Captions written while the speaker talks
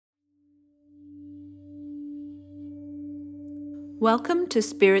Welcome to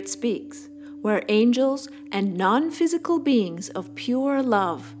Spirit Speaks, where angels and non-physical beings of pure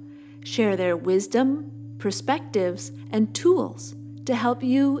love share their wisdom, perspectives, and tools to help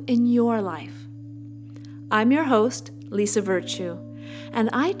you in your life. I'm your host, Lisa Virtue, and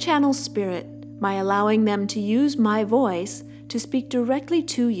I channel Spirit by allowing them to use my voice to speak directly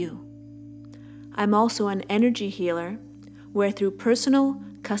to you. I'm also an energy healer, where through personal,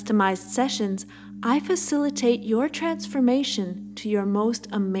 customized sessions, I facilitate your transformation to your most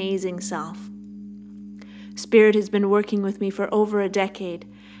amazing self. Spirit has been working with me for over a decade,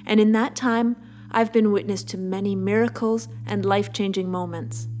 and in that time, I've been witness to many miracles and life-changing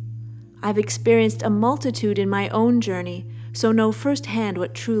moments. I've experienced a multitude in my own journey, so know firsthand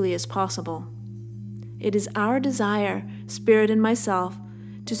what truly is possible. It is our desire, Spirit and myself,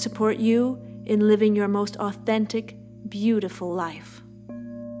 to support you in living your most authentic, beautiful life.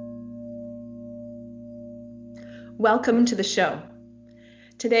 Welcome to the show.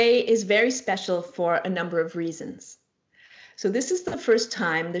 Today is very special for a number of reasons. So this is the first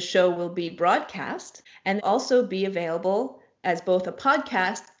time the show will be broadcast and also be available as both a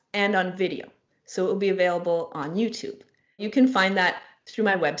podcast and on video. So it will be available on YouTube. You can find that through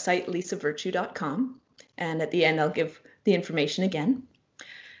my website, lisavirtue.com. And at the end, I'll give the information again.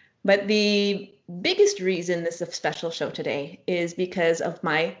 But the biggest reason this is a special show today is because of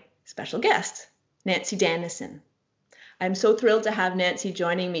my special guest, Nanci Danison. I'm so thrilled to have Nanci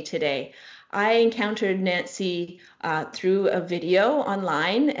joining me today. I encountered Nanci through a video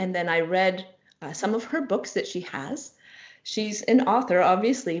online, and then I read some of her books that she has. She's an author,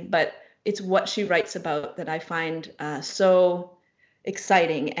 obviously, but it's what she writes about that I find so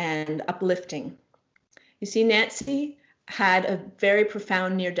exciting and uplifting. You see, Nanci had a very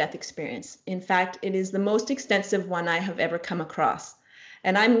profound near-death experience. In fact, it is the most extensive one I have ever come across.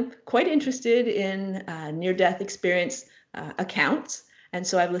 And I'm quite interested in near-death experience accounts. And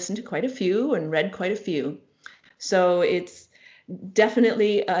so I've listened to quite a few and read quite a few. So it's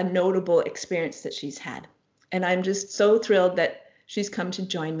definitely a notable experience that she's had. And I'm just so thrilled that she's come to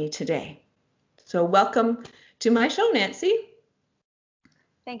join me today. So welcome to my show, Nanci.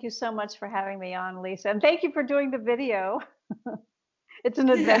 Thank you so much for having me on, Lisa. And thank you for doing the video. It's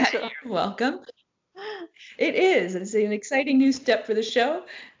an adventure. Yeah, you're welcome. It is. It's an exciting new step for the show.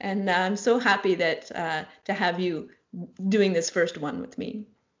 And I'm so happy that to have you doing this first one with me.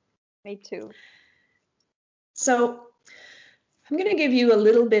 Me too. So I'm going to give you a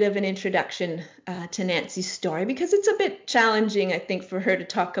little bit of an introduction to Nanci's story because it's a bit challenging, I think, for her to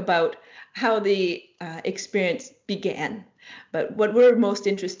talk about how the experience began. But what we're most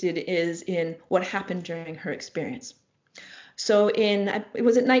interested is in what happened during her experience. So was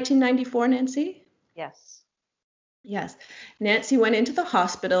it 1994, Nanci? Yes. Yes. Nanci went into the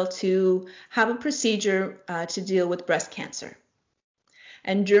hospital to have a procedure to deal with breast cancer.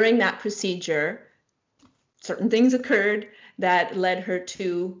 And during that procedure, certain things occurred that led her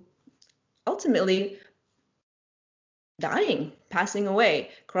to ultimately dying, passing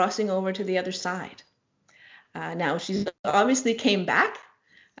away, crossing over to the other side. Now, she's obviously came back,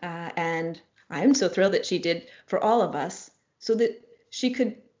 and I'm so thrilled that she did for all of us so that she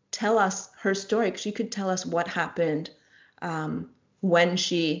could tell us her story. She could tell us what happened when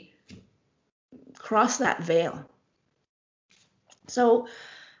she crossed that veil. So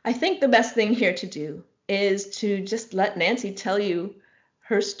I think the best thing here to do is to just let Nanci tell you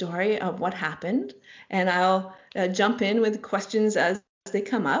her story of what happened, and I'll jump in with questions as they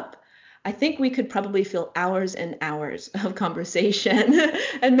come up. I think we could probably fill hours and hours of conversation,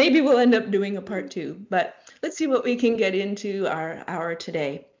 and maybe we'll end up doing a part two, but let's see what we can get into our hour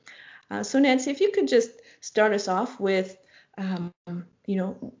today. So Nanci, if you could just start us off with, that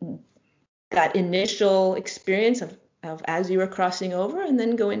initial experience of as you were crossing over, and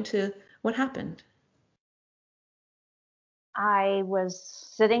then go into what happened. I was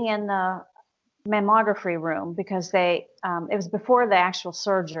sitting in the mammography room because it was before the actual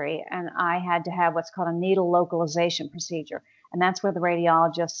surgery, and I had to have what's called a needle localization procedure. And that's where the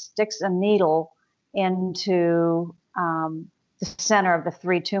radiologist sticks a needle into the center of the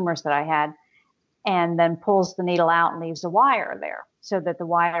 3 tumors that I had, and then pulls the needle out and leaves a wire there so that the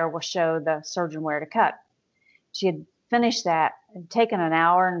wire will show the surgeon where to cut. She had finished that and taken an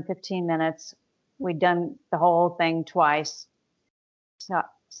hour and 15 minutes. We'd done the whole thing twice. So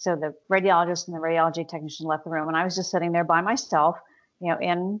the radiologist and the radiology technician left the room, and I was just sitting there by myself,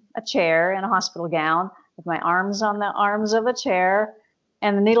 in a chair, in a hospital gown, with my arms on the arms of a chair,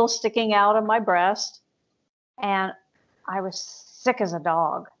 and the needle sticking out of my breast. And I was sick as a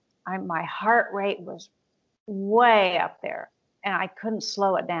dog. My heart rate was way up there, and I couldn't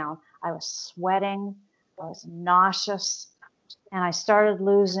slow it down. I was sweating. I was nauseous, and I started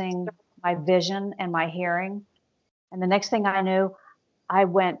losing my vision and my hearing. And the next thing I knew, I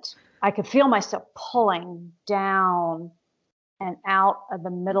could feel myself pulling down and out of the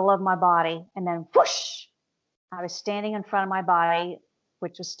middle of my body. And then whoosh, I was standing in front of my body,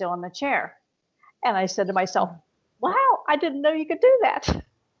 which was still in the chair. And I said to myself, wow, I didn't know you could do that.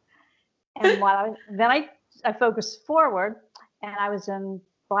 And I focused forward, and I was in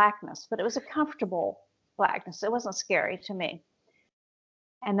blackness, but it was a comfortable blackness. It wasn't scary to me.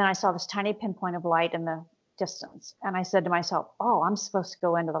 And then I saw this tiny pinpoint of light in the distance. And I said to myself, oh, I'm supposed to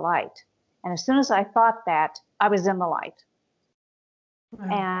go into the light. And as soon as I thought that, I was in the light.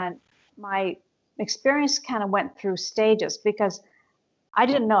 Wow. And my experience kind of went through stages because I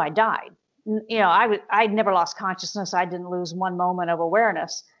didn't know I died. You know, I'd never lost consciousness. I didn't lose one moment of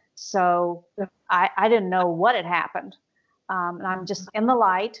awareness. So I didn't know what had happened. And I'm just in the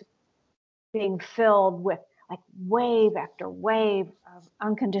light, being filled with like wave after wave of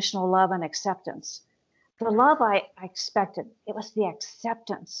unconditional love and acceptance. The love I expected, it was the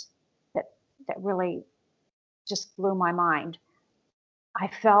acceptance that really just blew my mind. I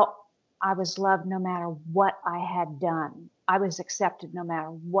felt I was loved no matter what I had done. I was accepted no matter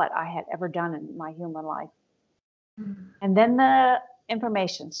what I had ever done in my human life. Mm-hmm. And then the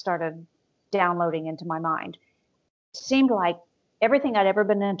information started downloading into my mind. It seemed like everything I'd ever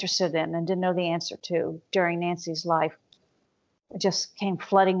been interested in and didn't know the answer to during Nanci's life just came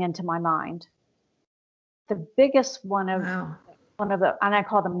flooding into my mind. The biggest one of the, and I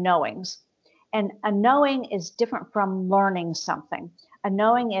call them knowings. And a knowing is different from learning something. A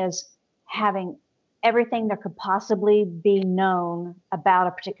knowing is having everything there could possibly be known about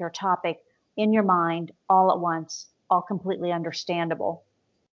a particular topic in your mind all at once, all completely understandable.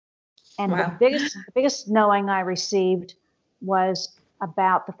 And the biggest knowing I received was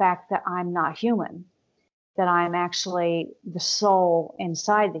about the fact that I'm not human, that I'm actually the soul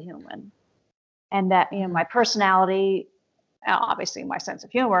inside the human. And that, you know, my personality, obviously my sense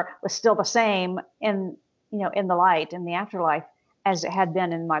of humor, was still the same in the light, in the afterlife, as it had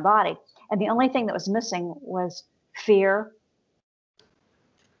been in my body. And the only thing that was missing was fear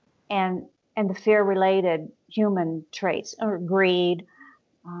and the fear-related human traits, or greed.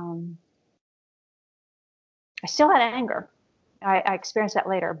 I still had anger. I experienced that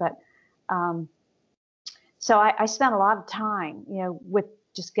later, but so I spent a lot of time, you know, with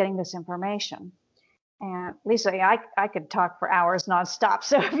just getting this information. And Lisa, I could talk for hours nonstop.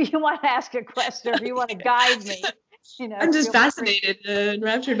 So if you want to ask a question, if you want to guide me, you know, I'm just fascinated and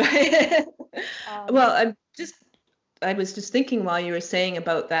enraptured by it. Well, I was just thinking while you were saying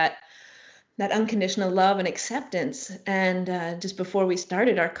about that unconditional love and acceptance. And just before we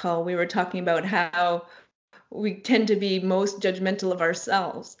started our call, we were talking about how we tend to be most judgmental of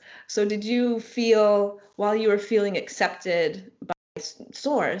ourselves. So did you feel, while you were feeling accepted by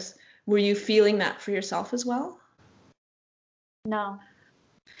Source, were you feeling that for yourself as well? No.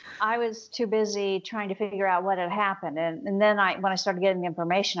 I was too busy trying to figure out what had happened. And then when I started getting the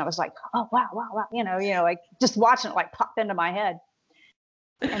information, I was like, oh, wow. You know, like just watching it like pop into my head.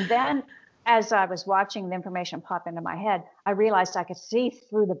 And then as I was watching the information pop into my head, I realized I could see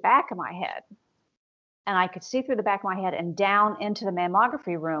through the back of my head. And I could see through the back of my head and down into the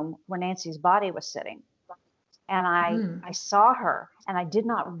mammography room where Nanci's body was sitting. And I saw her, and I did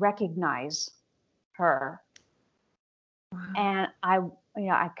not recognize her. Wow. And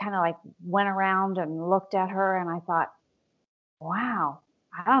I kind of like went around and looked at her, and I thought, wow,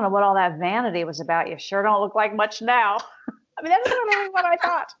 I don't know what all that vanity was about. You sure don't look like much now. I mean, that's literally what I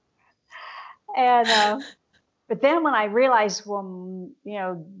thought. And but then when I realized, well, you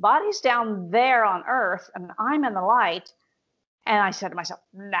know, body's down there on Earth, and I'm in the light. And I said to myself,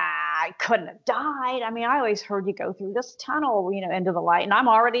 nah, I couldn't have died. I mean, I always heard you go through this tunnel, you know, into the light. And I'm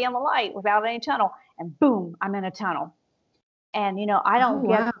already in the light without any tunnel. And boom, I'm in a tunnel. And, you know, I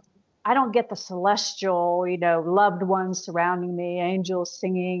don't get the celestial, you know, loved ones surrounding me, angels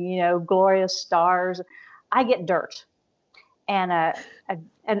singing, you know, glorious stars. I get dirt. And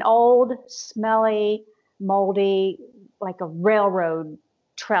an old, smelly, moldy, like a railroad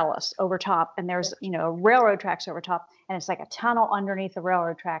trellis over top, and there's, you know, railroad tracks over top, and it's like a tunnel underneath the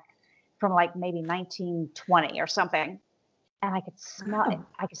railroad track from like maybe 1920 or something. And I could smell it.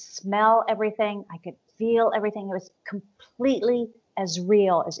 I could smell everything. I could feel everything. It was completely as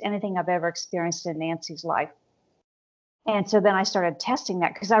real as anything I've ever experienced in Nanci's life. And so then I started testing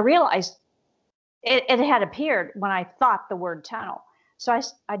that because I realized it had appeared when I thought the word tunnel. So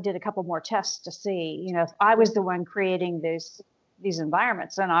I did a couple more tests to see, you know, if I was the one creating these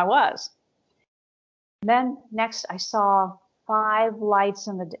environments, and I was. Then next I saw 5 lights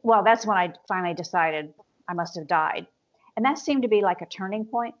in the, well, that's when I finally decided I must have died. And that seemed to be like a turning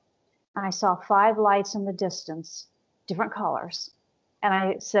point. And I saw 5 lights in the distance, different colors. And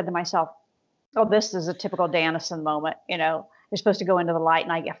I said to myself, oh, this is a typical Danison moment. You know, you're supposed to go into the light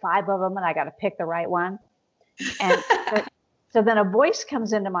and I get 5 of them and I got to pick the right one. And so then a voice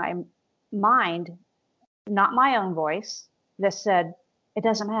comes into my mind, not my own voice, that said, it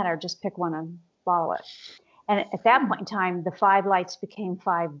doesn't matter, just pick one and follow it. And at that point in time, the 5 lights became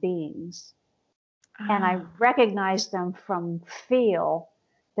 5 beings. And I recognized them from feel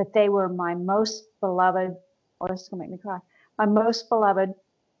that they were my most beloved, oh, this is going to make me cry, my most beloved,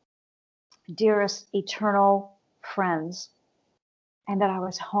 dearest, eternal friends. And that I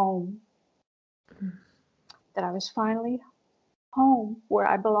was home, that I was finally home where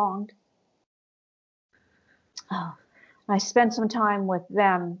I belonged. Oh, I spent some time with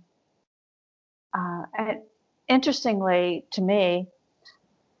them. And interestingly to me,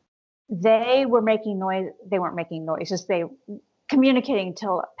 they were making noise. They weren't making noises. They communicating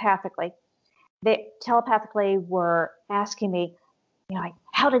telepathically. They telepathically were asking me, you know, like,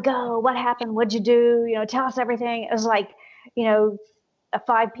 how'd it go? What happened? What'd you do? You know, tell us everything. It was like, you know,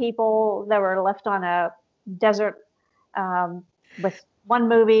 5 people that were left on a desert with one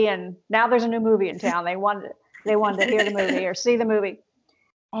movie, and now there's a new movie in town. They wanted to hear the movie or see the movie.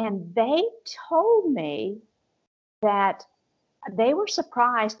 And they told me that they were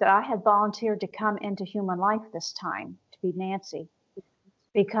surprised that I had volunteered to come into human life this time to be Nanci,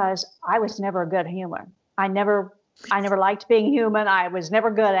 because I was never a good human. I never liked being human. I was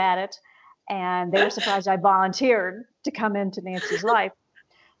never good at it. And they were surprised I volunteered to come into Nanci's life.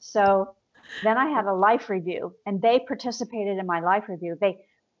 So then I had a life review, and they participated in my life review.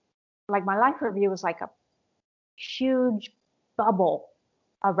 My life review was like a huge bubble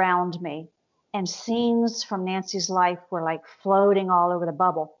around me, and scenes from Nanci's life were like floating all over the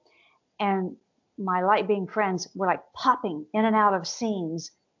bubble. And my light being friends were like popping in and out of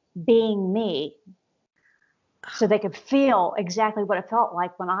scenes, being me, so they could feel exactly what it felt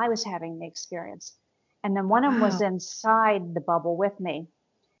like when I was having the experience. And then one of them was inside the bubble with me.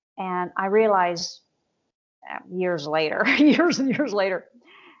 And I realized years later, years and years later,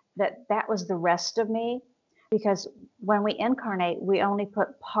 that was the rest of me. Because when we incarnate, we only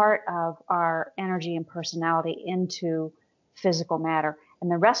put part of our energy and personality into physical matter, and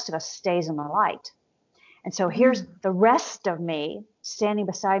the rest of us stays in the light. And so here's the rest of me standing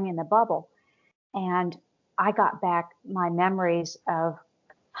beside me in the bubble. And I got back my memories of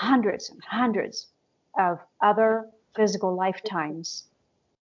hundreds and hundreds of other physical lifetimes.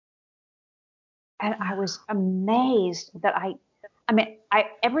 And I was amazed that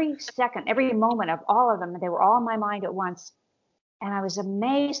every second, every moment of all of them, they were all in my mind at once. And I was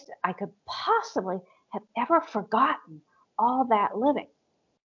amazed that I could possibly have ever forgotten all that living.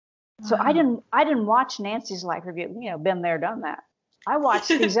 So I didn't watch Nanci's life review, you know, been there, done that. I watched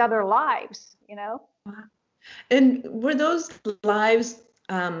these other lives, you know. And were those lives,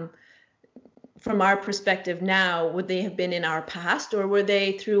 from our perspective now, would they have been in our past, or were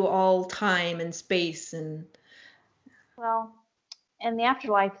they through all time and space? And well, in the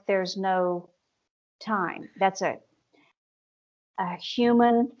afterlife, there's no time. That's a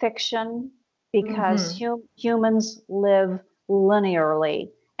human fiction, because humans live linearly,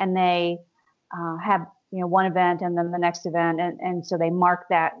 and they have, you know, one event and then the next event, and so they mark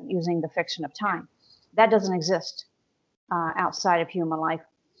that using the fiction of time. That doesn't exist outside of human life.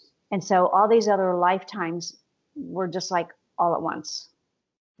 And so all these other lifetimes were just like all at once.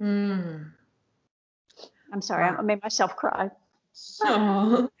 I'm sorry, I made myself cry.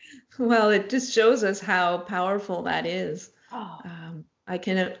 Oh, well, it just shows us how powerful that is. I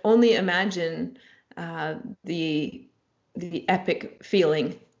can only imagine the epic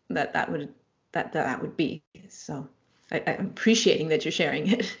feeling that would be. So I'm appreciating that you're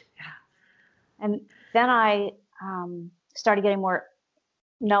sharing it. And then I started getting more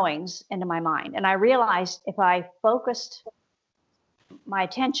knowings into my mind. And I realized if I focused my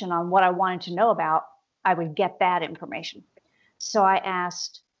attention on what I wanted to know about, I would get that information. So I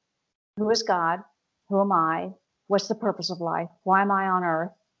asked, who is God? Who am I? What's the purpose of life? Why am I on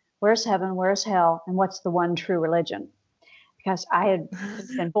earth? Where's heaven? Where's hell? And what's the one true religion? Because I had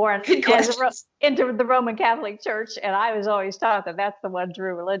been born into the Roman Catholic Church, and I was always taught that that's the one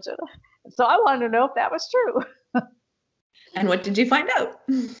true religion. So I wanted to know if that was true. And what did you find out?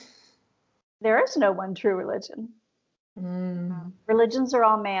 There is no one true religion. Religions are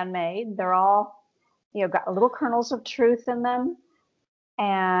all man-made. They're all, you know, got little kernels of truth in them,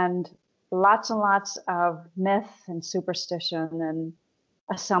 and lots of myth and superstition and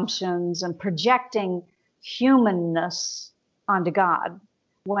assumptions and projecting humanness onto God,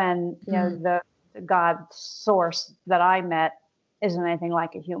 when, you know, the God source that I met isn't anything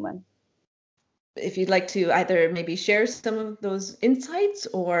like a human. If you'd like to either maybe share some of those insights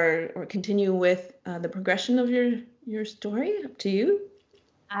or continue with the progression of your story, up to you.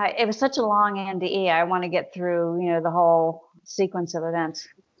 It was such a long NDE. I want to get through, the whole sequence of events.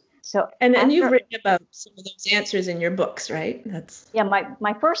 So and you've written about some of those answers in your books, right? Yeah,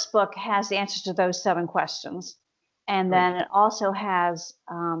 my first book has the answers to those 7 questions, and then it also has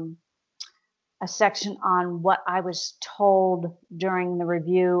a section on what I was told during the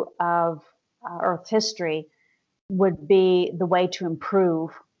review of Earth history would be the way to improve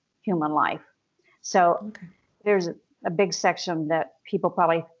human life. So there's a big section that people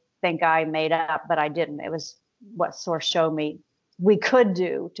probably think I made up, but I didn't. It was what source showed me we could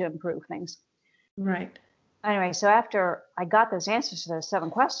do to improve things. Right. Anyway, so after I got those answers to those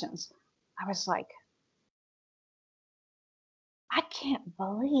 7 questions, I was like, I can't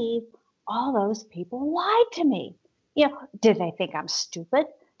believe all those people lied to me. Did they think I'm stupid?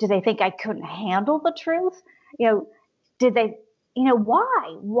 Did they think I couldn't handle the truth? Did they,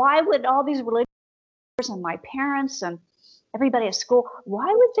 why? Why would all these religious and my parents and everybody at school,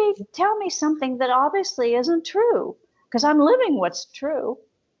 why would they tell me something that obviously isn't true? Because I'm living what's true.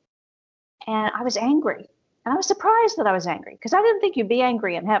 And I was angry. And I was surprised that I was angry because I didn't think you'd be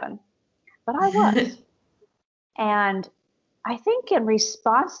angry in heaven, but I was. And I think in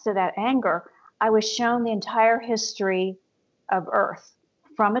response to that anger, I was shown the entire history of Earth,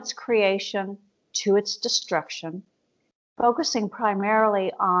 from its creation to its destruction, focusing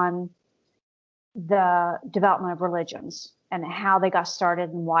primarily on the development of religions and how they got started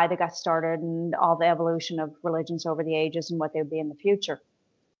and why they got started and all the evolution of religions over the ages and what they would be in the future.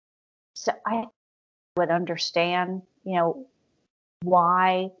 So I would understand,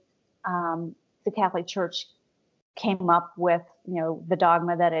 why the Catholic Church came up with, the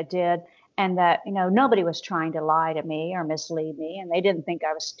dogma that it did, and that, nobody was trying to lie to me or mislead me, and they didn't think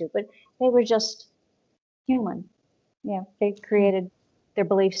I was stupid. They were just human. They created their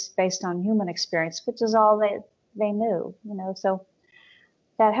beliefs based on human experience, which is all they knew, so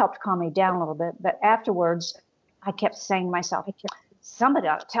that helped calm me down a little bit. But afterwards, I kept saying to myself, somebody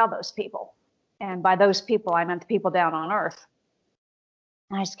ought to tell those people. And by those people, I meant the people down on Earth.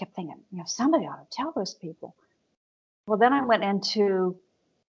 And I just kept thinking, somebody ought to tell those people. Well, then I went into,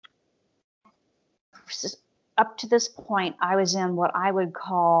 up to this point, I was in what I would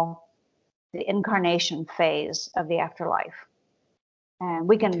call the incarnation phase of the afterlife. And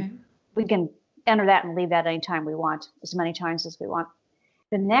we can enter that and leave that anytime we want, as many times as we want.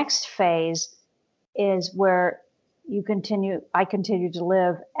 The next phase is where I continue to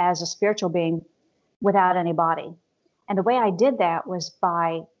live as a spiritual being without any body. And the way I did that was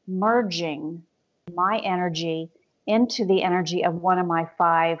by merging my energy into the energy of one of my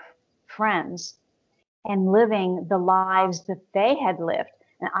 5 friends and living the lives that they had lived.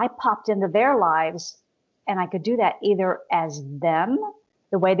 And I popped into their lives, and I could do that either as them,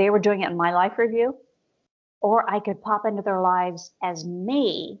 the way they were doing it in my life review, or I could pop into their lives as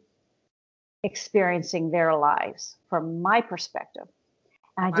me, experiencing their lives from my perspective.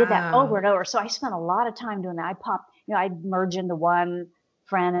 And I did that over and over. So I spent a lot of time doing that. I'd merge into one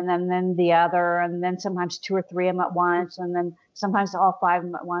friend and then the other, and then sometimes 2 or 3 of them at once, and then sometimes all 5 of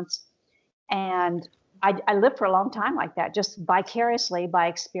them at once. And I lived for a long time like that, just vicariously by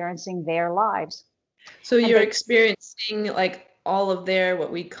experiencing their lives. So you're experiencing like all of their,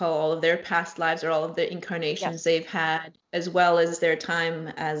 what we call all of their past lives, or all of the incarnations they've had, as well as their time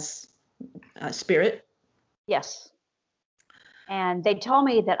as spirit? Yes. And they told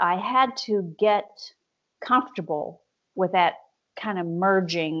me that I had to get comfortable with that kind of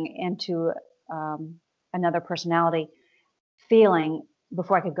merging into another personality feeling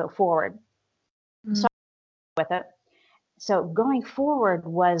before I could go forward. So with it. So going forward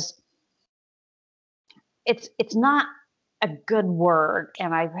it's not a good word,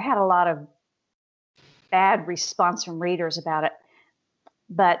 and I've had a lot of bad response from readers about it,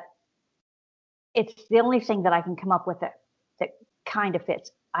 but it's the only thing that I can come up with that kind of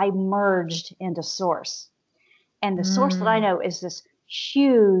fits. I merged into source. And the source that I know is this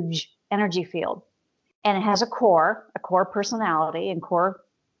huge energy field. And it has a core personality and core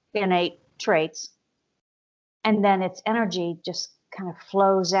innate traits. And then its energy just kind of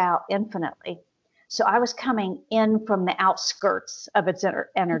flows out infinitely. So I was coming in from the outskirts of its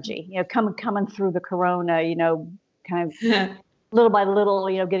energy, coming through the corona, kind of little by little,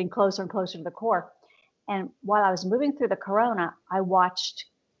 getting closer and closer to the core. And while I was moving through the corona, I watched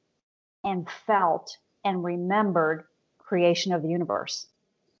and felt and remembered creation of the universe.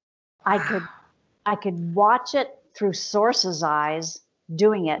 I could watch it through source's eyes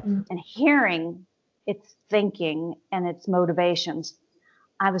doing it and hearing its thinking and its motivations.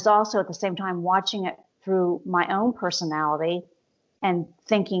 I was also at the same time watching it through my own personality and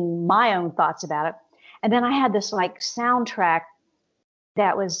thinking my own thoughts about it. And then I had this like soundtrack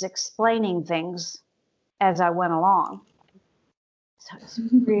that was explaining things as I went along. So it's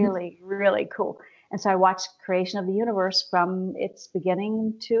really, really cool. And so I watched creation of the universe from its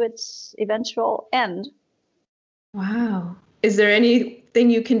beginning to its eventual end. Wow. Is there anything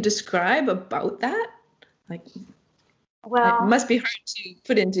you can describe about that? Like, Well, it must be hard to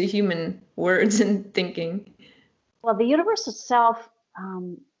put into human words and thinking. Well, the universe itself,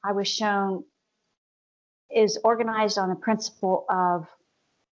 I was shown, is organized on a principle of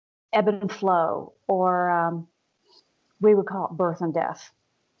ebb and flow, or we would call it birth and death.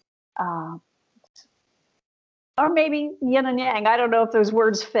 Or maybe yin and yang. I don't know if those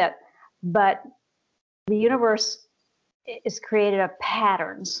words fit, but the universe is created of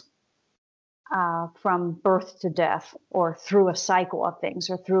patterns from birth to death, or through a cycle of things,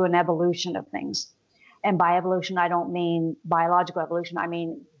 or through an evolution of things. And by evolution, I don't mean biological evolution, I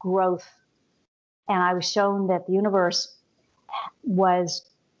mean growth. And I was shown that the universe was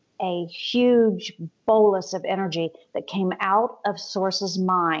a huge bolus of energy that came out of Source's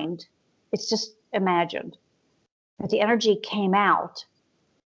mind. It's just imagined. But the energy came out,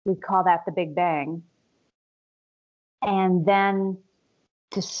 we call that the Big Bang, and then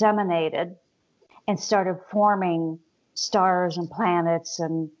disseminated and started forming stars and planets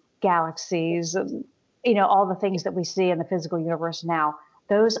and galaxies and all the things that we see in the physical universe now.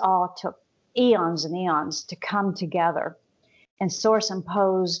 Those all took eons and eons to come together, and Source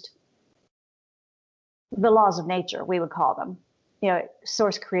imposed the laws of nature, we would call them.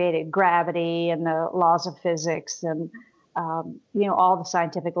 Source created gravity and the laws of physics and all the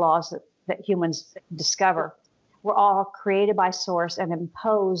scientific laws that humans discover were all created by Source and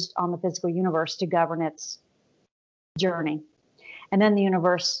imposed on the physical universe to govern its journey. And then the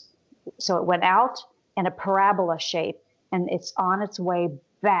universe, so it went out in a parabola shape, and it's on its way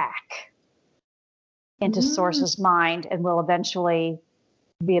back into Source's mind, and will eventually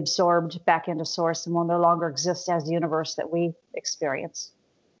be absorbed back into Source and will no longer exist as the universe that we experience.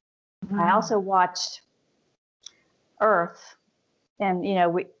 I also watched Earth, and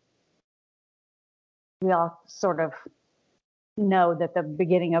we all sort of know that the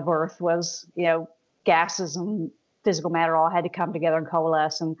beginning of Earth was gases and physical matter all had to come together and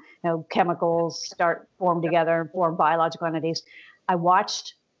coalesce, and chemicals form together and form biological entities. I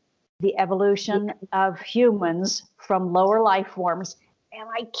watched the evolution of humans from lower life forms, and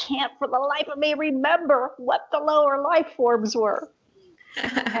I can't for the life of me remember what the lower life forms were.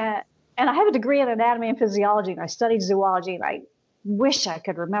 And I have a degree in anatomy and physiology, and I studied zoology, and I wish I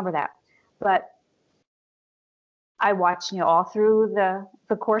could remember that. But I watched all through the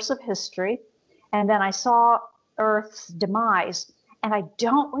course of history, and then I saw Earth's demise, and I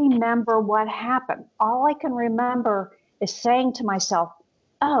don't remember what happened. All I can remember is saying to myself,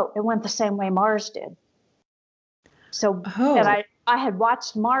 oh, it went the same way Mars did. So, and I had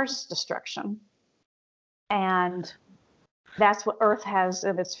watched Mars' destruction, and that's what Earth has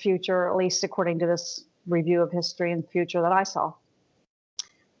in its future, at least according to this review of history and future that I saw.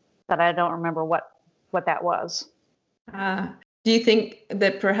 But I don't remember what that was. Do you think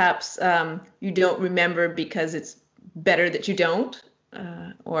that perhaps you don't remember because it's better that you don't,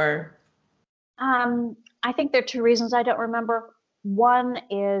 or? I think there are two reasons I don't remember. One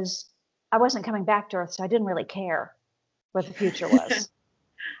is I wasn't coming back to Earth, so I didn't really care what the future was.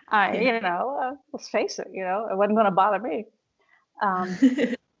 Let's face it, it wasn't going to bother me.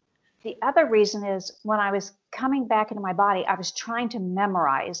 The other reason is when I was coming back into my body, I was trying to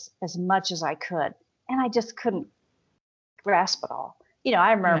memorize as much as I could, and I just couldn't grasp it all.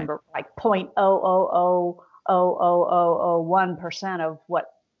 I remember like 0.0000001% of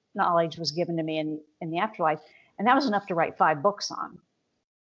what knowledge was given to me in the afterlife, and that was enough to write 5 books on.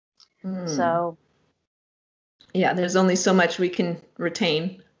 So yeah, there's only so much we can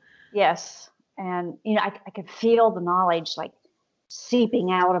retain. Yes, and I could feel the knowledge like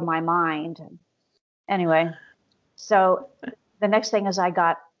seeping out of my mind. Anyway, so the next thing is I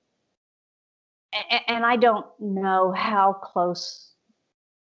got, and I don't know how close,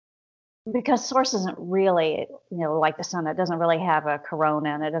 because Source isn't really like the sun. It doesn't really have a corona,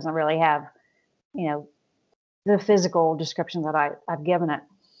 and it doesn't really have the physical description that I've given it.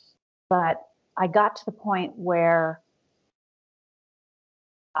 But I got to the point where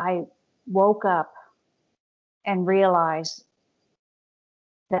I woke up and realized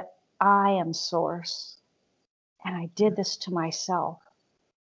that I am Source, and I did this to myself.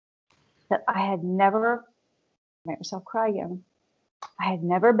 That I had never made myself cry again. I had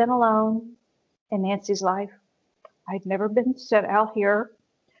never been alone in Nancy's life. I'd never been sent out here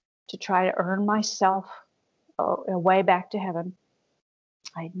to try to earn myself a way back to heaven.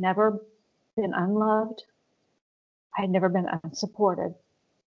 I'd never been unloved. I'd never been unsupported.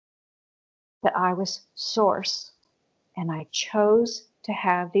 That I was source, and I chose to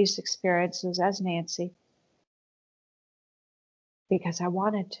have these experiences as Nancy because I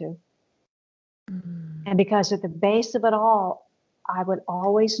wanted to. And because at the base of it all, I would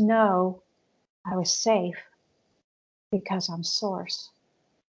always know I was safe because I'm source.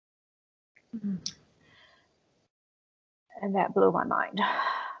 And that blew my mind.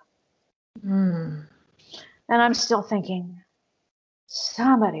 And I'm still thinking,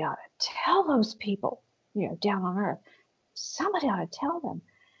 somebody ought to tell those people, down on earth. Somebody ought to tell them.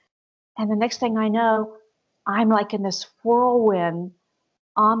 And the next thing I know, I'm like in this whirlwind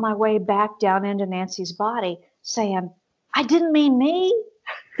on my way back down into Nancy's body saying, I didn't mean me.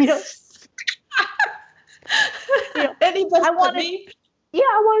 I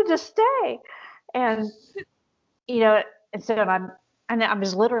wanted to stay. And, and so I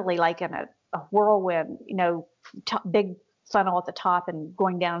was literally like in a whirlwind, big funnel at the top and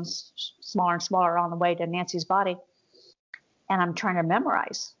going down smaller and smaller on the way to Nancy's body. And I'm trying to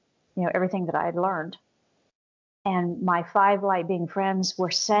memorize, everything that I had learned. And my 5 light being friends were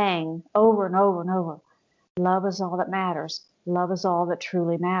saying over and over and over, love is all that matters. Love is all that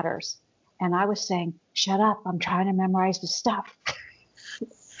truly matters. And I was saying, shut up. I'm trying to memorize the stuff.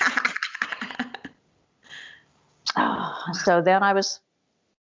 So then I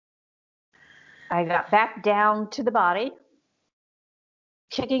got back down to the body,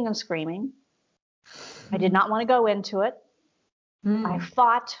 kicking and screaming. I did not want to go into it. I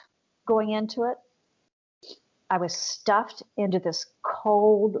fought going into it. I was stuffed into this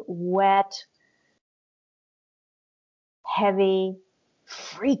cold, wet, heavy,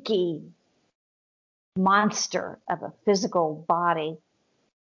 freaky monster of a physical body.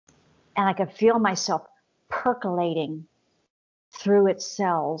 And I could feel myself percolating through its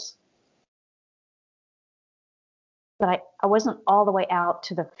cells. But I wasn't all the way out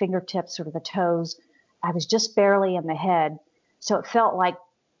to the fingertips or the toes. I was just barely in the head. So it felt like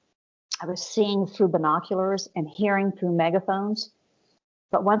I was seeing through binoculars and hearing through megaphones.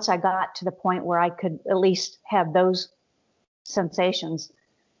 But once I got to the point where I could at least have those sensations,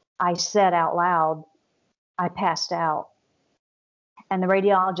 I said out loud, I passed out. And the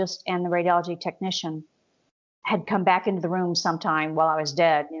radiologist and the radiology technician had come back into the room sometime while I was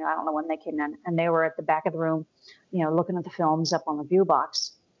dead. I don't know when they came in. And they were at the back of the room, looking at the films up on the view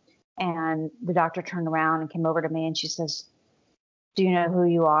box. And the doctor turned around and came over to me and she says, do you know who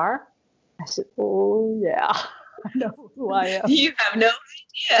you are? I said, oh, yeah, I know who I am. You have no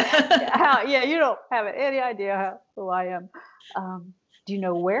idea. You don't have any idea who I am. Do you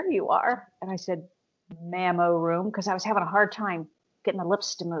know where you are? And I said, mammo room, because I was having a hard time getting the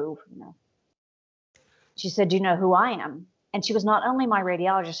lips to move. She said, do you know who I am? And she was not only my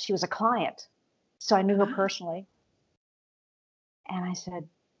radiologist, she was a client. So I knew her personally. And I said,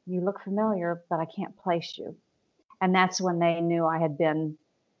 you look familiar, but I can't place you. And that's when they knew I had been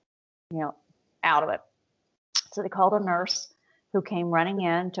out of it. So they called a nurse who came running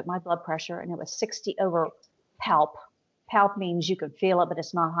in, took my blood pressure, and it was 60 over palp. Palp means you can feel it, but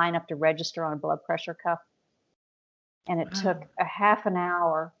it's not high enough to register on a blood pressure cuff. And it took a half an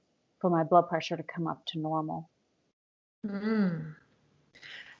hour for my blood pressure to come up to normal. And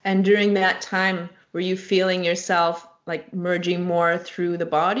during that time, were you feeling yourself like merging more through the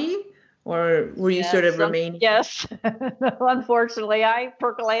body? Or were you sort of remaining? Yes. Unfortunately, I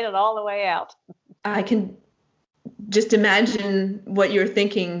percolated all the way out. I can just imagine what you're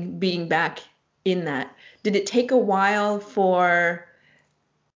thinking being back in that. Did it take a while for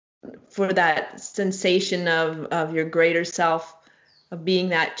that sensation of your greater self, of being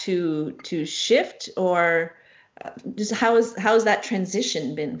that to shift? Or just how has that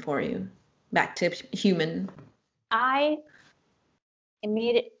transition been for you back to human?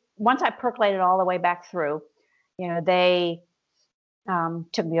 Once I percolated all the way back through, they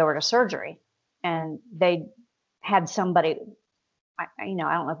took me over to surgery, and they had somebody, I don't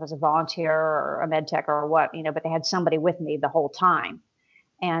know if it was a volunteer or a med tech or what, but they had somebody with me the whole time.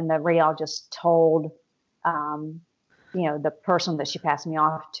 And the radiologist told, the person that she passed me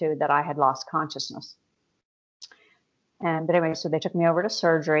off to that I had lost consciousness. But anyway, so they took me over to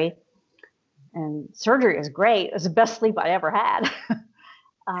surgery, and surgery was great. It was the best sleep I ever had.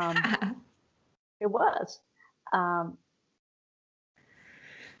 It was.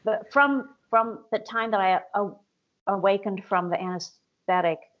 But from the time that I awakened from the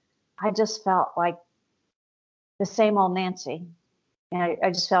anesthetic, I just felt like the same old Nancy. And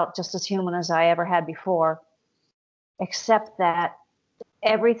I just felt just as human as I ever had before, except that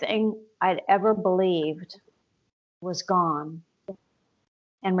everything I'd ever believed was gone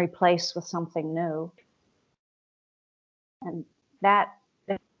and replaced with something new. And that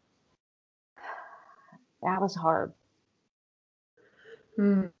was hard.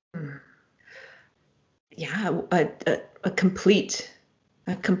 Mm. Yeah, a complete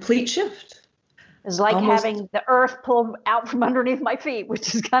shift. It's like Almost. having the earth pulled out from underneath my feet,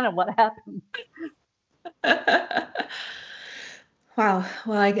 which is kind of what happened. Wow.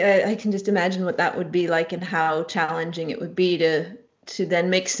 Well, I can just imagine what that would be like and how challenging it would be to then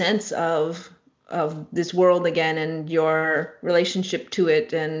make sense of this world again and your relationship to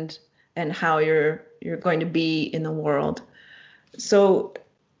it and how you're going to be in the world. So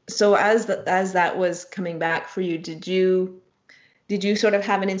as that was coming back for you, did you sort of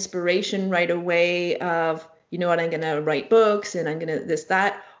have an inspiration right away of, you know what, I'm going to write books and I'm going to this,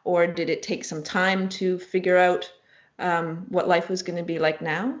 that, or did it take some time to figure out what life was going to be like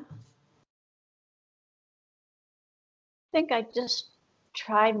now? I think I just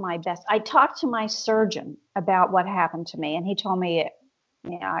tried my best. I talked to my surgeon about what happened to me, and he told me,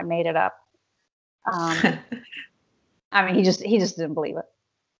 I made it up. I mean, he just didn't believe it.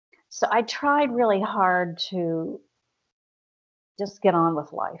 So I tried really hard to just get on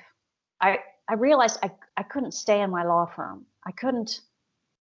with life. I realized I couldn't stay in my law firm. I couldn't.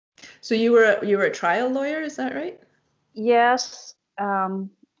 So you were a trial lawyer, is that right? Yes, and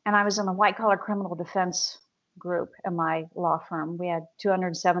I was in the white collar criminal defense group in my law firm. We had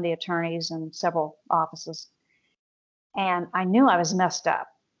 270 attorneys and several offices, and I knew I was messed up,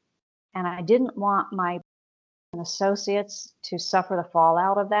 and I didn't want my associates to suffer the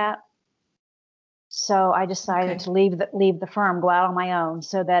fallout of that. So I decided to leave the firm, go out on my own,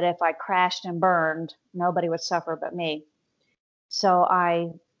 so that if I crashed and burned, nobody would suffer but me. So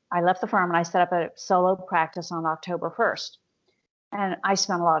I left the firm and I set up a solo practice on October 1st. And I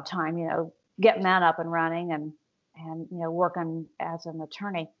spent a lot of time, getting that up and running and working as an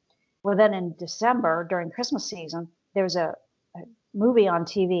attorney. Well, then in December, during Christmas season, there was a movie on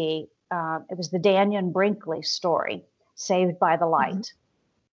TV. It was the Daniel Brinkley story, Saved by the Light.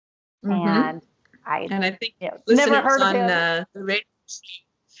 Mm-hmm. And I think never heard on of him. The radio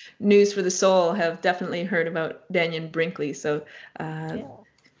News for the Soul have definitely heard about Daniel Brinkley. So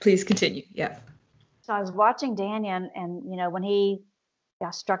please continue. Yeah. So I was watching Daniel, and when he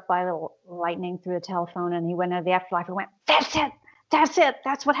got struck by the lightning through the telephone and he went into the afterlife, I went, that's it.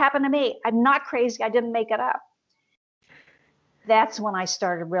 That's what happened to me. I'm not crazy. I didn't make it up. That's when I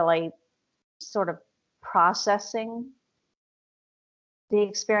started really sort of processing the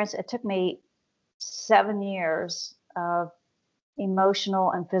experience. It took me 7 years of emotional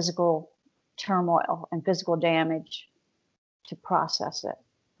and physical turmoil and physical damage to process it.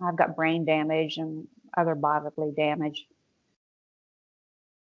 I've got brain damage and other bodily damage.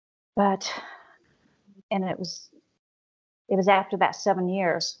 And it was after that 7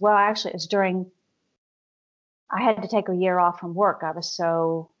 years. Well, actually, it was I had to take a year off from work. I was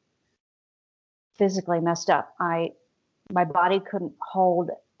so physically messed up. My body couldn't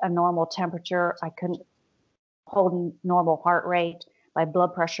hold a normal temperature. I couldn't hold a normal heart rate. My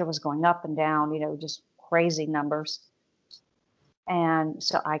blood pressure was going up and down, just crazy numbers. And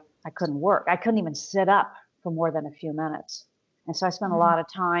so I couldn't work. I couldn't even sit up for more than a few minutes. And so I spent a lot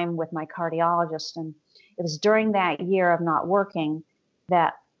of time with my cardiologist. And it was during that year of not working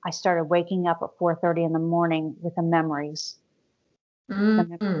that I started waking up at 4:30 in the morning with the memories.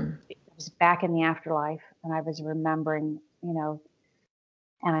 Mm-hmm. It was back in the afterlife, and I was remembering, and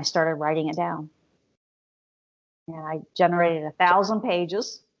I started writing it down. And I generated 1,000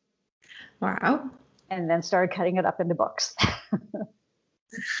 pages. Wow. And then started cutting it up into books.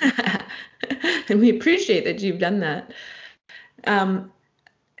 And we appreciate that you've done that. Of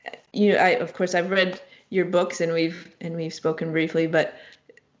course, I've read your books and we've spoken briefly, but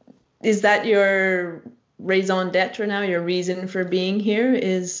is that your raison d'etre now? Your reason for being here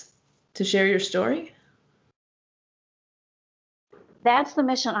is to share your story? That's the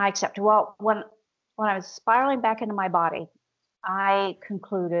mission I accept. Well, when I was spiraling back into my body, I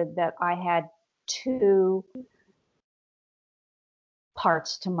concluded that I had two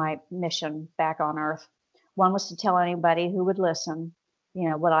parts to my mission back on Earth. One was to tell anybody who would listen,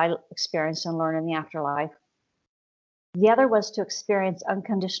 what I experienced and learned in the afterlife. The other was to experience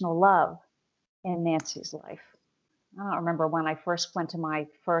unconditional love in Nanci's life. I don't remember when I first went to my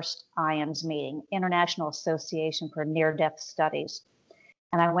first IANDS meeting, International Association for Near-Death Studies.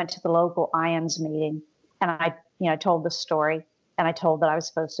 And I went to the local IANDS meeting and I told the story and I told that I was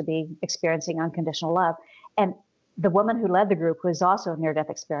supposed to be experiencing unconditional love. And the woman who led the group, who is also a near-death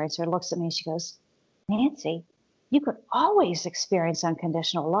experiencer, looks at me and she goes, Nanci, you could always experience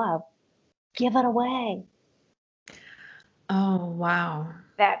unconditional love. Give it away. Oh, wow.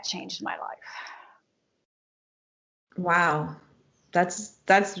 That changed my life. Wow. That's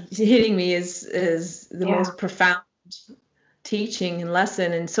hitting me as the most profound teaching and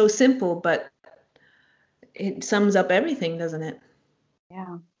lesson, and so simple, but it sums up everything, doesn't it?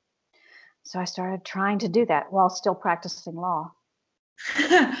 Yeah. So I started trying to do that while still practicing law.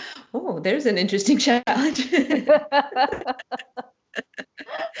 Oh, there's an interesting challenge.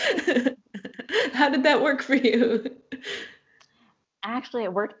 How did that work for you? Actually,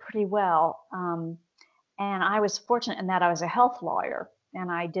 it worked pretty well. And I was fortunate in that I was a health lawyer,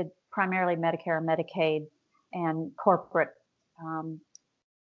 and I did primarily Medicare and Medicaid and corporate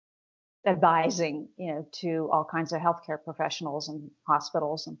advising, to all kinds of healthcare professionals and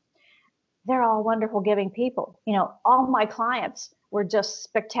hospitals. And they're all wonderful, giving people. All my clients were just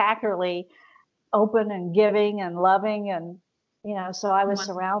spectacularly open and giving and loving. And, so I was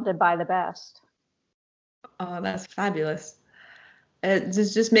surrounded by the best. Oh, that's fabulous.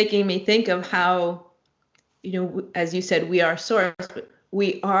 It's just making me think of how, as you said, we are source, but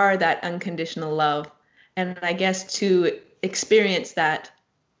we are that unconditional love. And I guess to experience that,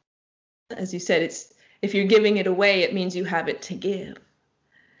 as you said, it's if you're giving it away, it means you have it to give.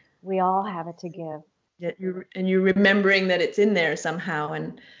 We all have it to give. And you're remembering that it's in there somehow.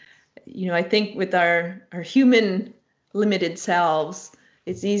 And, I think with our human limited selves,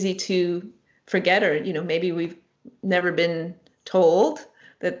 it's easy to forget, or, maybe we've never been told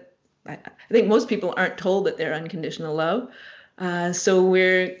that. I think most people aren't told that they're unconditional love. So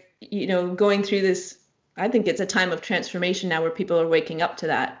we're, going through this. I think it's a time of transformation now where people are waking up to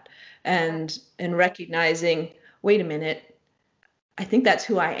that and recognizing, wait a minute, I think that's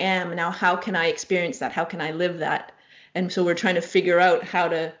who I am. Now, how can I experience that? How can I live that? And so we're trying to figure out how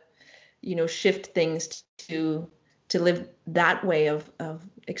to, shift things to live that way of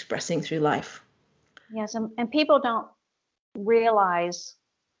expressing through life. Yes, and people don't realize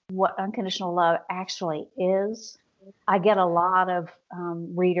what unconditional love actually is. I get a lot of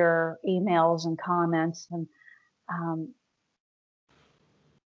reader emails and comments and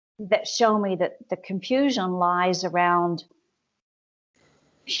that show me that the confusion lies around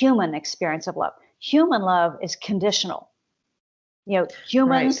human experience of love. Human love is conditional.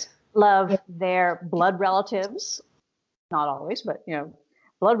 Humans love their blood relatives, not always, but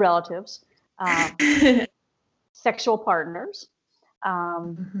blood relatives, sexual partners,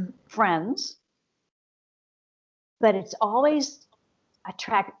 friends, but it's always a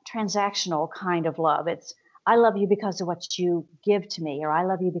transactional kind of love. It's, I love you because of what you give to me, or I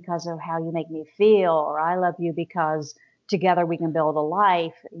love you because of how you make me feel, or I love you because together we can build a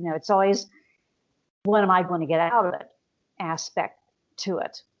life. It's always, what am I going to get out of it aspect to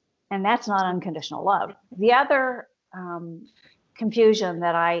it. And that's not unconditional love. The other confusion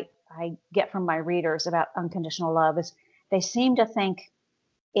that I get from my readers about unconditional love is they seem to think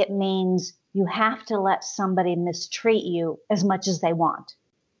it means you have to let somebody mistreat you as much as they want.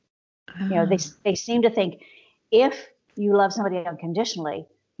 They seem to think if you love somebody unconditionally,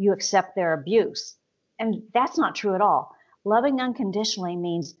 you accept their abuse. And that's not true at all. Loving unconditionally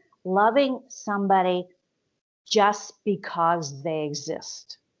means loving somebody just because they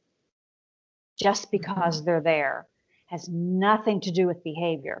exist, just because they're there. Has nothing to do with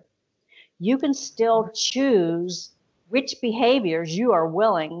behavior. You can still choose which behaviors you are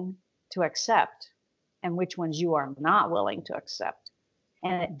willing to accept and which ones you are not willing to accept.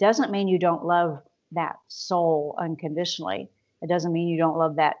 And it doesn't mean you don't love that soul unconditionally. It doesn't mean you don't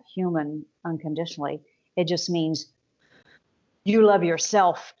love that human unconditionally. It just means you love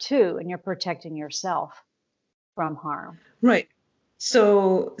yourself too, and you're protecting yourself from harm. Right.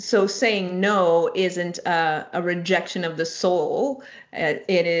 So saying no isn't a rejection of the soul. It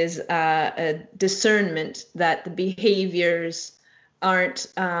is a discernment that the behaviors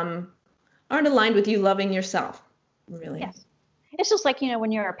aren't aligned with you loving yourself, really. Yes. It's just like,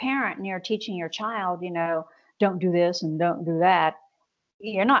 when you're a parent and you're teaching your child, don't do this and don't do that.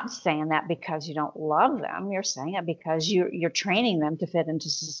 You're not saying that because you don't love them. You're saying it because you're training them to fit into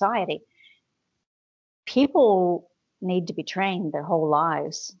society. People need to be trained their whole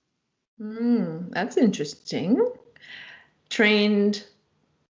lives. That's interesting. Trained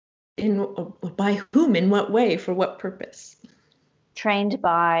by whom? In what way? For what purpose? Trained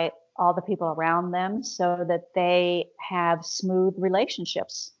by all the people around them so that they have smooth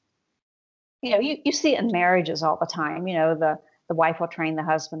relationships. You see it in marriages all the time. The wife will train the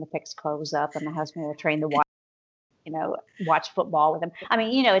husband to pick his clothes up, and the husband will train the wife, watch football with him. I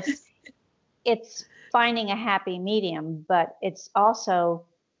mean, it's finding a happy medium, but it's also,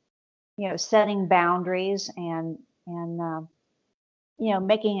 setting boundaries and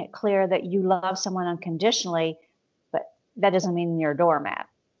making it clear that you love someone unconditionally, but that doesn't mean you're a doormat.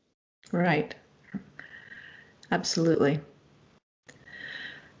 Right. Absolutely.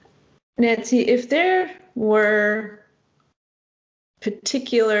 Nanci, if there were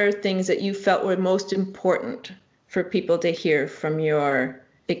particular things that you felt were most important for people to hear from your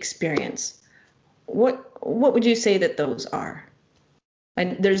experience, what would you say that those are?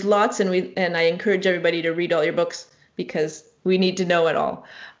 And there's lots, and I encourage everybody to read all your books because we need to know it all.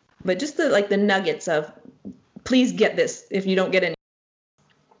 But just the nuggets of, please get this if you don't get any.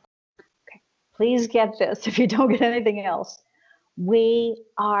 Okay. Please get this if you don't get anything else. We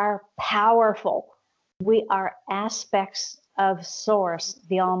are powerful. We are aspects of Source,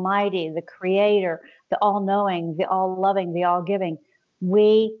 the Almighty, the Creator, the All-Knowing, the All-Loving, the All-Giving.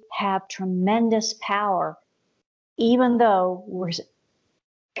 We have tremendous power, even though we're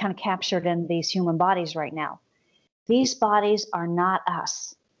kind of captured in these human bodies right now. These bodies are not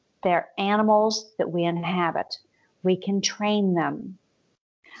us. They're animals that we inhabit. We can train them.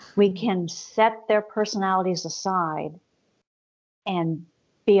 We can set their personalities aside and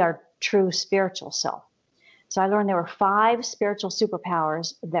be our true spiritual self. So I learned there were 5 spiritual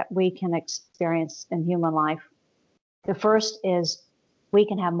superpowers that we can experience in human life. The first is we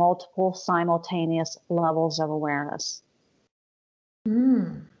can have multiple simultaneous levels of awareness.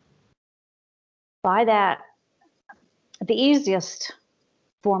 By that, the easiest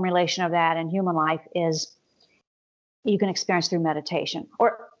formulation of that in human life is you can experience through meditation,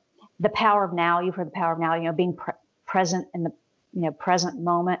 or the power of now. You've heard the power of now, being present in the present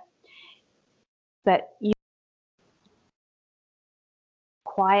moment. But you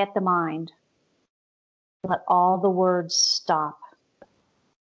quiet the mind, let all the words stop,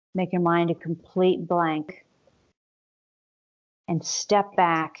 make your mind a complete blank, and step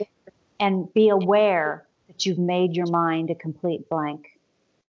back and be aware that you've made your mind a complete blank.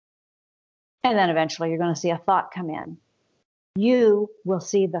 And then eventually you're going to see a thought come in. You will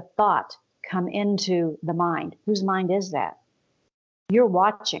see the thought come into the mind. Whose mind is that? You're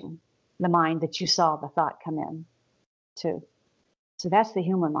watching the mind that you saw the thought come in to. So that's the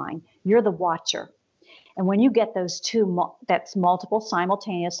human mind. You're the watcher. And when you get those two, that's multiple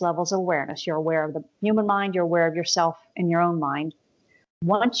simultaneous levels of awareness. You're aware of the human mind, you're aware of yourself in your own mind.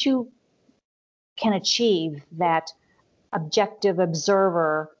 Once you can achieve that objective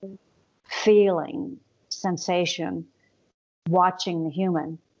observer feeling, sensation, watching the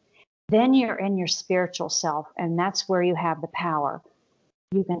human, then you're in your spiritual self, and that's where you have the power.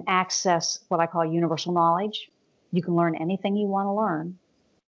 You can access what I call universal knowledge. You can learn anything you want to learn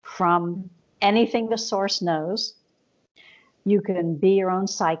from anything the Source knows. You can be your own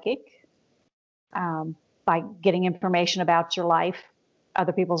psychic by getting information about your life,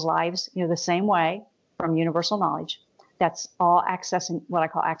 other people's lives, the same way from universal knowledge. That's all accessing, what I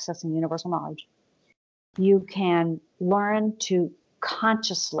call accessing universal knowledge. You can learn to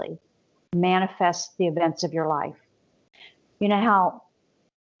consciously manifest the events of your life. You know how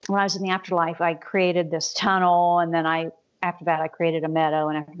when I was in the afterlife, I created this tunnel, and then after that I created a meadow,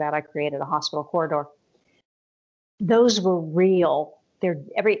 and after that I created a hospital corridor. Those were real. They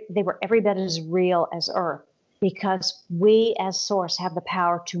were every bit as real as Earth, because we as Source have the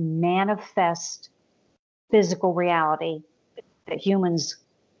power to manifest physical reality that humans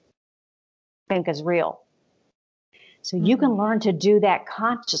think is real. So you can learn to do that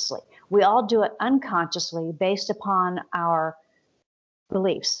consciously. We all do it unconsciously based upon our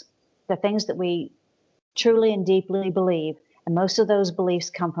beliefs, the things that we truly and deeply believe. And most of those beliefs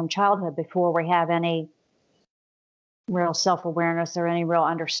come from childhood before we have any real self-awareness or any real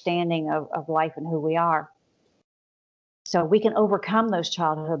understanding of life and who we are. So we can overcome those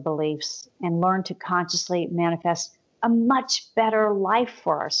childhood beliefs and learn to consciously manifest a much better life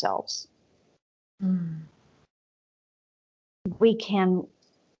for ourselves. We can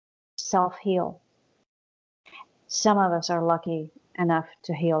self-heal. Some of us are lucky enough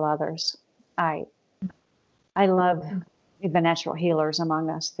to heal others. I love the natural healers among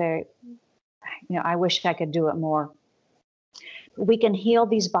us. I wish I could do it more. We can heal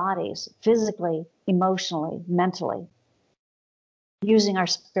these bodies physically, emotionally, mentally, using our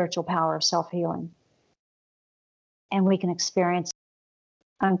spiritual power of self-healing. And we can experience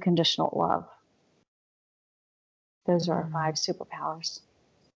unconditional love. Those are our 5 superpowers.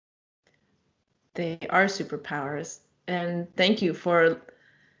 They are superpowers. And thank you for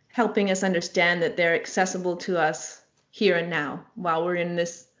helping us understand that they're accessible to us here and now while we're in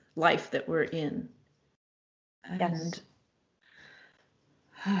this life that we're in. Yes. And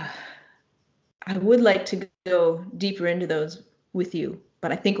I would like to go deeper into those with you,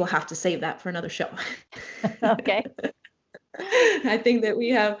 but I think we'll have to save that for another show. Okay. I think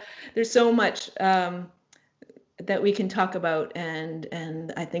that there's so much that we can talk about,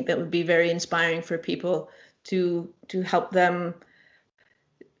 and I think that would be very inspiring for people to help them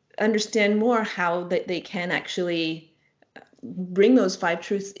understand more how that they can actually bring those five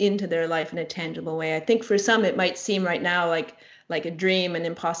truths into their life in a tangible way. I think for some it might seem right now like a dream, an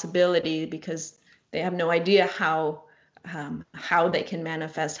impossibility, because they have no idea how they can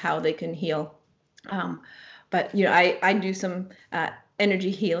manifest, how they can heal. But I do some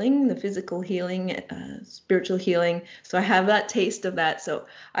energy healing, the physical healing, spiritual healing. So I have that taste of that. So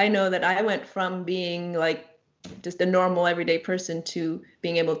I know that I went from being like just a normal everyday person to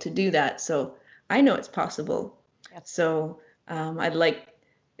being able to do that. So I know it's possible. Yes. So I'd like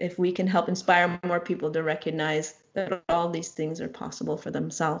if we can help inspire more people to recognize that all these things are possible for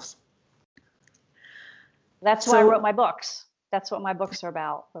themselves. That's why I wrote my books. That's what my books are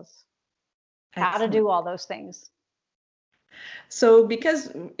about, was how to do all those things. So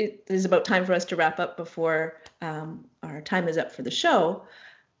because it is about time for us to wrap up before our time is up for the show,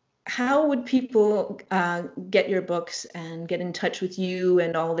 how would people get your books and get in touch with you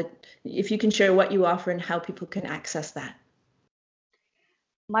and all that? If you can share what you offer and how people can access that.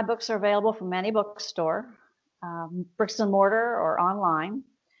 My books are available from any bookstore, bricks and mortar or online.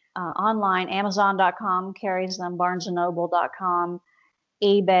 Online, Amazon.com carries them, BarnesandNoble.com,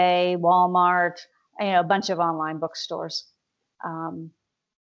 eBay, Walmart, a bunch of online bookstores. And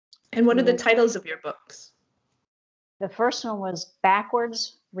what are the titles of your books? The first one was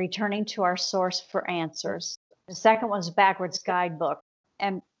Backwards, Returning to Our Source for Answers. The second one was Backwards Guidebook.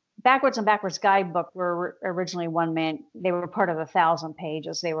 And Backwards and Backwards Guidebook were originally they were part of 1,000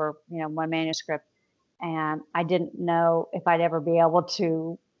 pages. They were, one manuscript. And I didn't know if I'd ever be able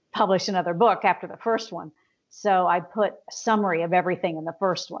to publish another book after the first one. So I put a summary of everything in the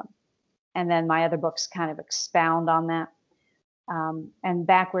first one. And then my other books kind of expound on that. And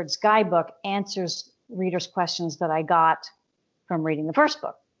Backwards Guidebook answers readers' questions that I got from reading the first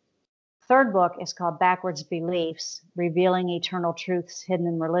book. Third book is called Backwards Beliefs, Revealing Eternal Truths Hidden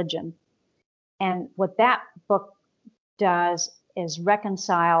in Religion. And what that book does is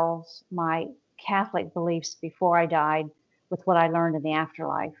reconciles my Catholic beliefs before I died with what I learned in the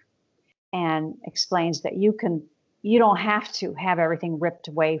afterlife, and explains that you don't have to have everything ripped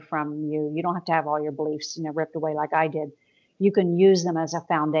away from you. You don't have to have all your beliefs, ripped away like I did. You can use them as a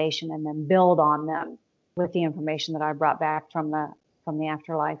foundation and then build on them with the information that I brought back from the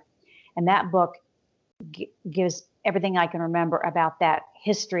afterlife. And that book gives everything I can remember about that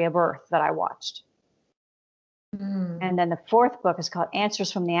history of Earth that I watched. And then the fourth book is called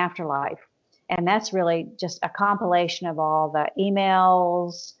Answers from the Afterlife. And that's really just a compilation of all the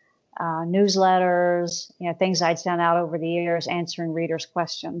emails, newsletters, things I'd sent out over the years, answering readers'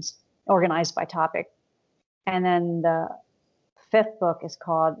 questions, organized by topic. And then the fifth book is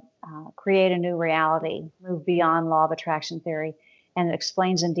called Create a New Reality, Move Beyond Law of Attraction Theory. And it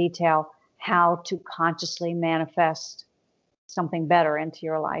explains in detail how to consciously manifest something better into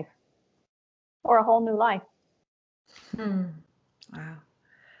your life, or a whole new life. Wow.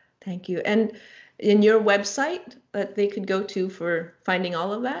 Thank you. And in your website that they could go to for finding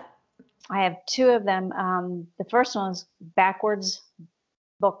all of that? I have two of them. The first one is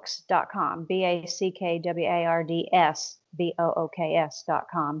backwardsbooks.com,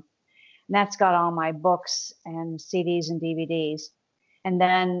 BACKWARDSBOOKS.com. And that's got all my books and CDs and DVDs. And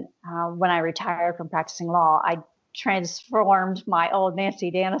then when I retired from practicing law, I transformed my old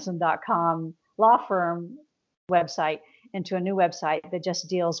NanciDanison.com law firm website into a new website that just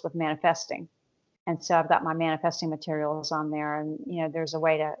deals with manifesting. And so I've got my manifesting materials on there, and there's a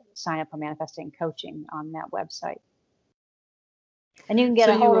way to sign up for manifesting coaching on that website. And you can get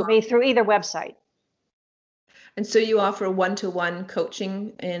a hold of me through either website. And so you offer one-to-one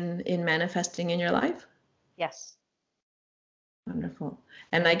coaching in manifesting in your life? Yes. Wonderful.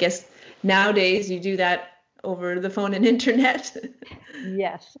 And I guess nowadays you do that over the phone and internet?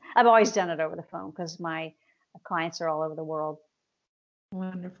 Yes. I've always done it over the phone because my clients are all over the world.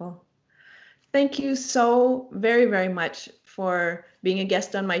 Wonderful. Thank you so very, very much for being a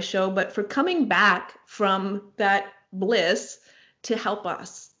guest on my show, but for coming back from that bliss to help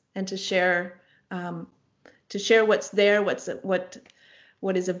us and to share what's there,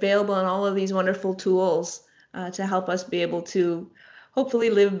 what is available, and all of these wonderful tools to help us be able to hopefully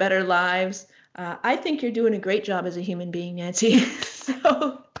live better lives. I think you're doing a great job as a human being, Nanci.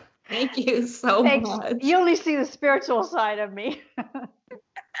 So thank you so much. You only see the spiritual side of me.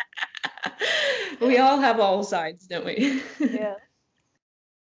 We all have all sides, don't we? Yeah.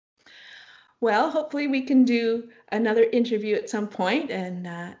 Well, hopefully we can do another interview at some point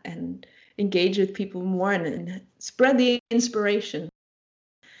and engage with people more and spread the inspiration.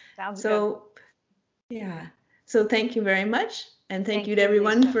 Sounds good. So, yeah. So thank you very much. And thank you to you,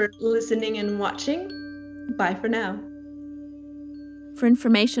 everyone Lisa. for listening and watching. Bye for now. For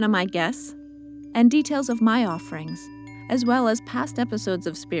information on my guests and details of my offerings, as well as past episodes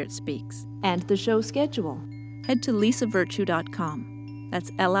of Spirit Speaks, And the show schedule. head to lisavirtue.com.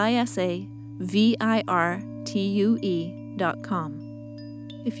 That's lisavirtue.com.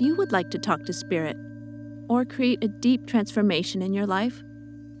 If you would like to talk to Spirit or create a deep transformation in your life,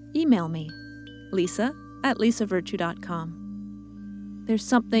 email me, lisa@lisavirtue.com. There's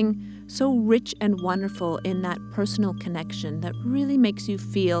something so rich and wonderful in that personal connection that really makes you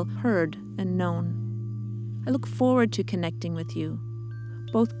feel heard and known. I look forward to connecting with you,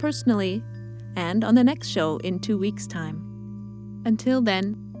 both personally and on the next show in 2 weeks' time. Until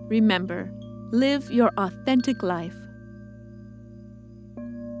then, remember, live your authentic life.